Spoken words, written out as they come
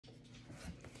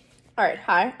All right,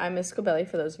 hi, I'm Miss Scobelli,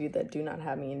 for those of you that do not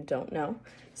have me and don't know.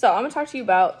 So I'm going to talk to you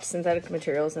about synthetic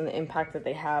materials and the impact that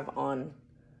they have on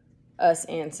us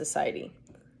and society.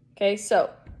 Okay, so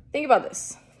think about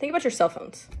this. Think about your cell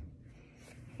phones.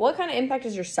 What kind of impact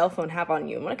does your cell phone have on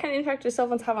you? And what kind of impact do cell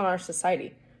phones have on our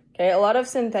society? Okay, a lot of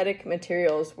synthetic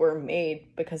materials were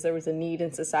made because there was a need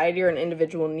in society or an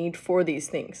individual need for these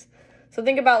things. So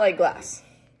think about like glass.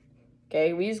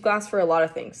 Okay, we use glass for a lot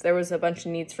of things. There was a bunch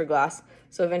of needs for glass.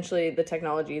 So eventually the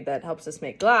technology that helps us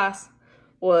make glass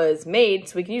was made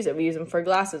so we can use it. We use them for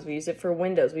glasses. We use it for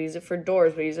windows. We use it for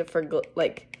doors. We use it for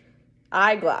like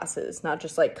eyeglasses, not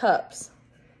just like cups.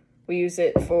 We use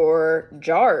it for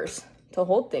jars to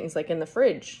hold things like in the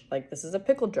fridge. Like this is a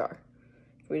pickle jar.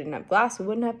 If we didn't have glass, we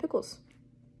wouldn't have pickles.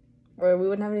 Or we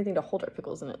wouldn't have anything to hold our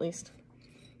pickles in at least.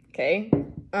 Okay.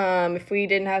 If we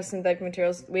didn't have synthetic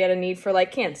materials, we had a need for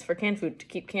like cans, for canned food, to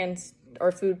keep cans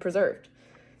or food preserved.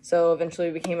 So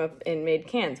eventually we came up and made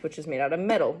cans, which is made out of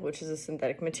metal, which is a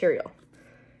synthetic material.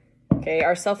 Okay,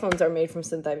 our cell phones are made from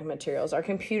synthetic materials. Our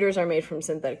computers are made from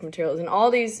synthetic materials. And all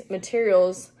these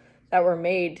materials that were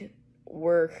made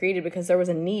were created because there was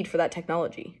a need for that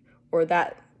technology or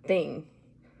that thing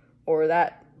or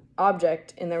that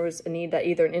object, and there was a need that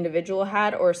either an individual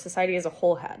had or society as a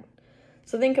whole had.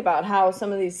 So think about how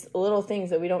some of these little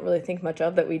things that we don't really think much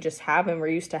of, that we just have and we're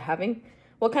used to having,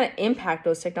 what kind of impact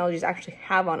those technologies actually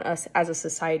have on us as a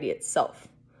society itself.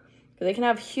 Because they can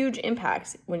have huge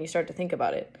impacts when you start to think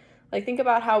about it. Like think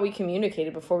about how we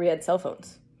communicated before we had cell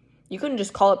phones. You couldn't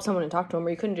just call up someone and talk to them,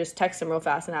 or you couldn't just text them real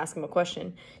fast and ask them a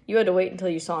question. You had to wait until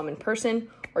you saw them in person,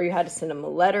 or you had to send them a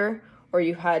letter, or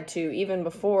you had to, even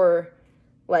before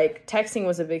like texting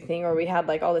was a big thing, or we had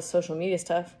like all this social media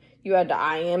stuff, you had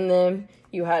to IM them,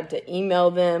 you had to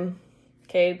email them.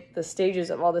 Okay, the stages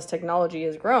of all this technology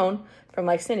has grown from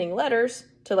like sending letters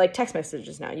to like text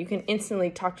messages now. You can instantly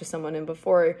talk to someone, and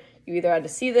before you either had to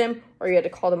see them or you had to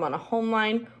call them on a home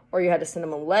line or you had to send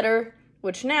them a letter,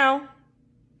 which now,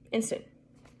 instant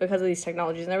because of these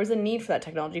technologies. And there was a need for that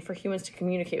technology for humans to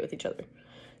communicate with each other.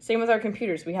 Same with our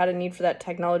computers. We had a need for that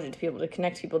technology to be able to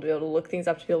connect people, to be able to look things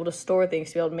up, to be able to store things,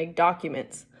 to be able to make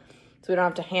documents. So we don't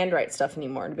have to handwrite stuff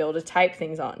anymore, to be able to type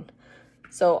things on.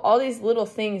 So all these little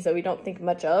things that we don't think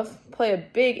much of play a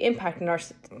big impact in our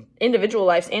individual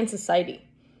lives and society.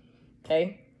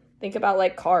 Okay? Think about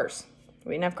like cars.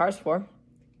 We didn't have cars before.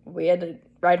 We had to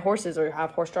ride horses or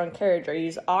have horse-drawn carriage or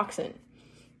use oxen.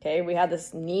 Okay? We had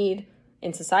this need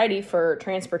in society for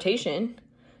transportation.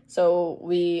 So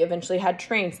we eventually had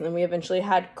trains, and then we eventually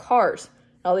had cars.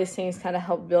 All these things kind of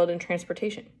help build in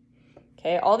transportation.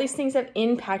 Okay, all these things have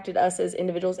impacted us as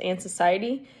individuals and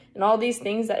society, and all these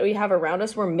things that we have around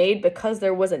us were made because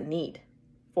there was a need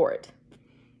for it.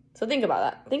 So think about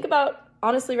that. Think about,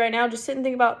 honestly, right now, just sit and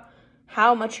think about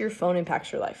how much your phone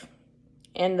impacts your life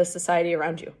and the society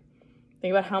around you.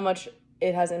 Think about how much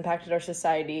it has impacted our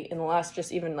society in the last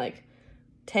just even like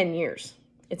 10 years.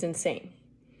 It's insane.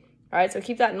 All right, so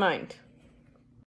keep that in mind.